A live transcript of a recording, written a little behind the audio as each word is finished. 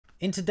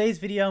In today's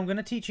video, I'm going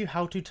to teach you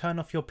how to turn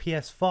off your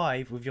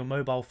PS5 with your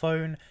mobile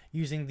phone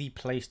using the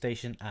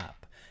PlayStation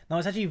app. Now,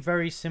 it's actually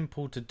very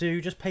simple to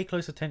do. Just pay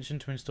close attention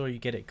to ensure you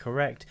get it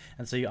correct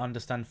and so you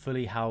understand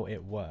fully how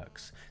it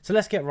works. So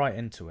let's get right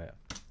into it.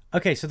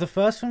 Okay, so the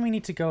first thing we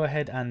need to go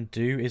ahead and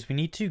do is we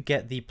need to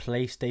get the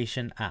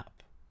PlayStation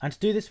app. And to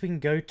do this, we can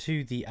go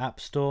to the App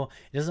Store.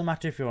 It doesn't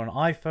matter if you're on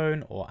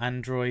iPhone or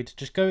Android.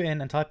 Just go in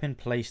and type in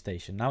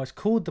PlayStation. Now, it's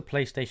called the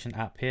PlayStation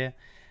app here.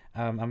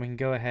 And we can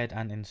go ahead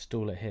and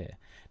install it here.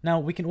 Now,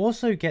 we can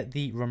also get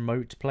the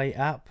Remote Play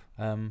app,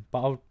 but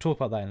I'll talk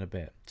about that in a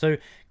bit. So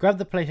grab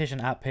the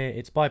PlayStation app here.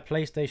 It's by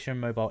PlayStation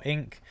Mobile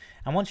Inc.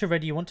 And once you're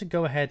ready, you want to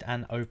go ahead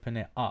and open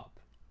it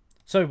up.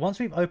 So once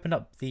we've opened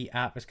up the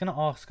app, it's going to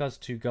ask us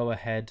to go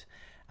ahead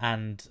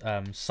and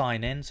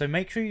sign in. So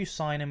make sure you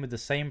sign in with the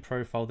same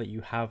profile that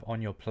you have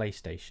on your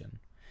PlayStation.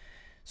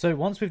 So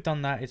once we've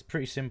done that, it's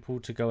pretty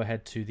simple to go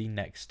ahead to the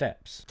next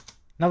steps.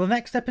 Now, the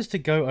next step is to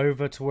go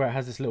over to where it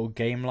has this little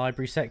game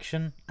library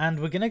section, and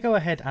we're going to go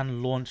ahead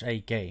and launch a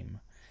game.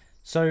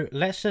 So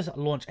let's just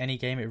launch any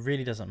game. It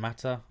really doesn't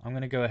matter. I'm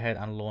going to go ahead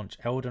and launch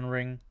Elden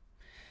Ring.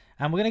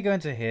 And we're going to go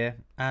into here,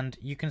 and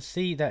you can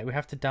see that we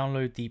have to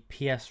download the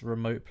PS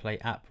Remote Play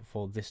app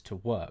for this to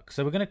work.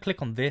 So we're going to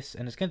click on this,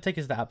 and it's going to take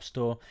us to the App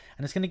Store,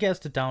 and it's going to get us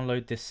to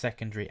download this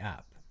secondary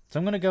app. So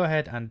I'm going to go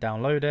ahead and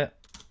download it.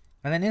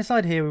 And then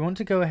inside here, we want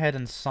to go ahead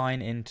and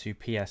sign into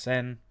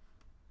PSN.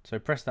 So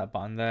press that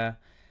button there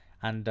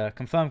and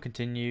confirm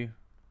continue,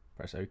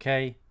 press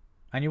OK.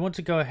 And you want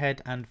to go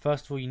ahead and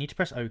first of all, you need to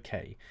press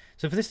OK.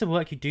 So for this to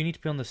work, you do need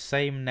to be on the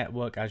same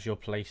network as your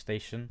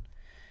PlayStation.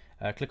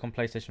 Click on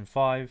PlayStation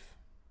 5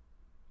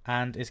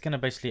 and it's going to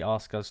basically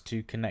ask us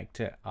to connect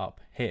it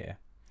up here.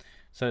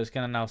 So it's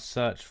going to now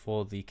search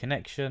for the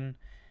connection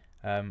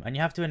and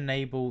you have to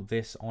enable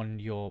this on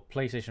your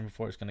PlayStation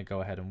before it's going to go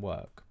ahead and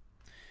work.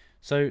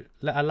 So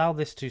allow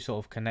this to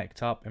sort of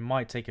connect up. It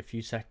might take a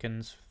few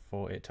seconds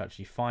for it to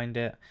actually find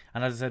it,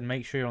 and as I said,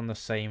 make sure you're on the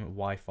same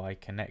Wi-Fi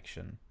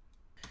connection.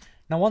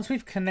 Now, once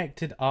we've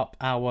connected up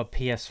our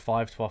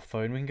PS5 to our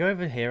phone, we can go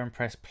over here and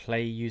press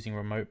play using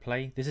Remote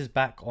Play. This is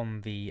back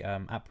on the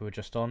app we were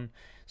just on.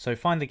 So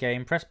find the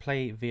game, press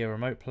play via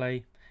Remote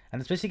Play, and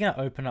it's basically going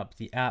to open up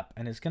the app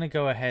and it's going to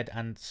go ahead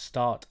and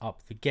start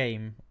up the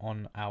game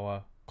on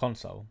our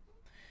console.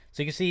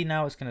 So you can see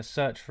now it's going to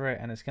search for it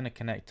and it's going to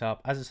connect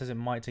up. As it says, it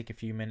might take a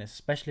few minutes,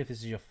 especially if this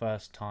is your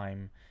first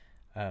time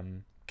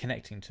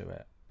connecting to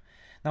it.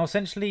 Now,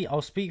 essentially,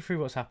 I'll speak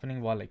through what's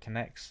happening while it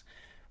connects.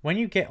 When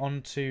you get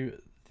onto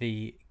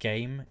the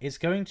game, it's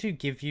going to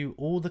give you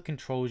all the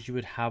controls you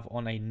would have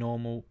on a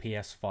normal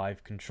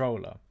PS5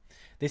 controller.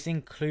 This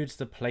includes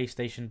the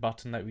PlayStation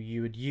button that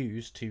you would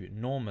use to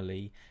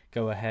normally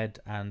go ahead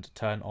and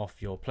turn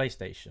off your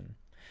PlayStation.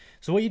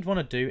 So what you'd want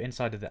to do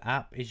inside of the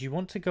app is you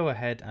want to go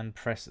ahead and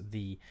press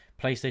the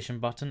PlayStation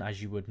button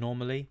as you would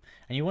normally,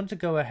 and you want to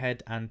go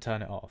ahead and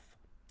turn it off.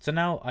 So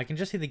now I can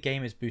just see the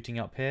game is booting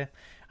up here,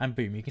 and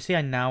boom, you can see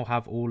I now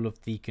have all of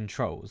the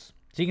controls.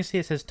 So you can see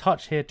it says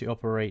touch here to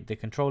operate the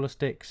controller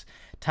sticks,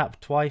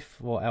 tap twice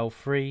for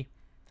L3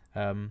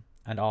 and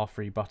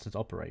R3 buttons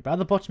operate. But at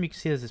the bottom you can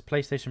see there's this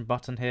PlayStation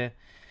button here.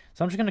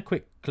 So I'm just going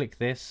to click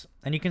this,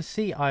 and you can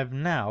see I've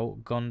now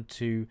gone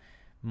to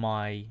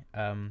my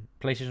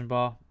PlayStation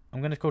bar. I'm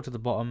going to scroll to the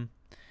bottom,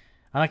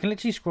 and I can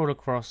literally scroll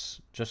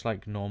across just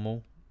like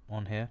normal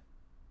on here.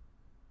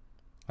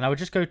 And I would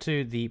just go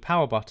to the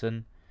power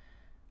button.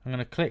 I'm going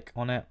to click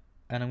on it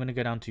and I'm going to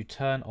go down to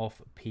turn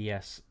off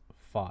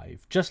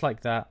PS5. Just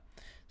like that.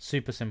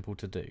 Super simple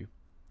to do.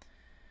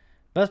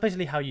 But that's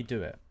basically how you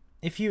do it.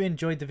 If you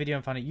enjoyed the video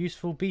and found it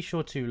useful, be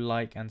sure to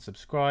like and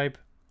subscribe.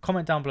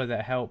 Comment down below that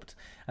it helped.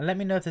 And let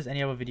me know if there's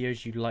any other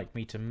videos you'd like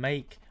me to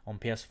make on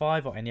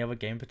PS5 or any other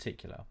game in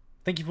particular.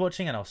 Thank you for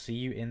watching, and I'll see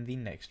you in the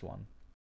next one.